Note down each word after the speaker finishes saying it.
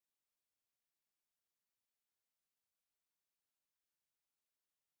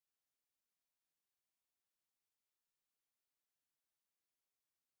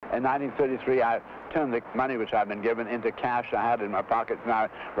In 1933, I turned the money which I'd been given into cash I had in my pocket, and I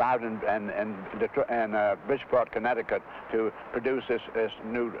arrived in Bridgeport, Connecticut, to produce this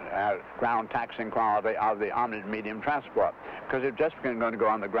new ground taxing quality of the omni medium transport. Because it just going to go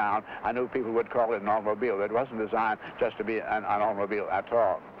on the ground, I knew people would call it an automobile. It wasn't designed just to be an automobile at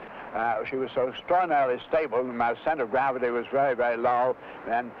all. She was so extraordinarily stable, and my center of gravity was very, very low,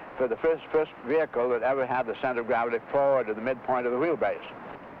 and for the first vehicle that ever had the center of gravity forward to the midpoint of the wheelbase.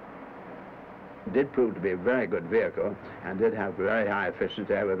 It did prove to be a very good vehicle and did have very high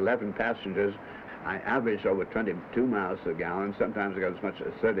efficiency. With 11 passengers, I averaged over 22 miles per gallon. Sometimes I got as much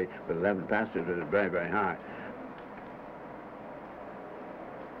as 30 with 11 passengers. It was very, very high.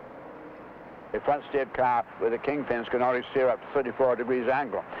 A front steered car with the kingpins can only steer up to 34 degrees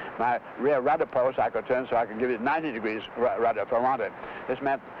angle. My rear rudder post I could turn so I could give it 90 degrees rudder if I wanted. This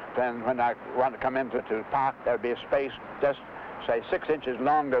meant then when I wanted to come into park, there would be a space just, say, 6 inches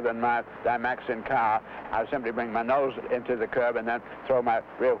longer than my Dymaxion car. I would simply bring my nose into the curb and then throw my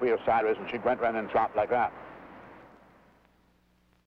rear wheel sideways, and she'd went around and drop like that.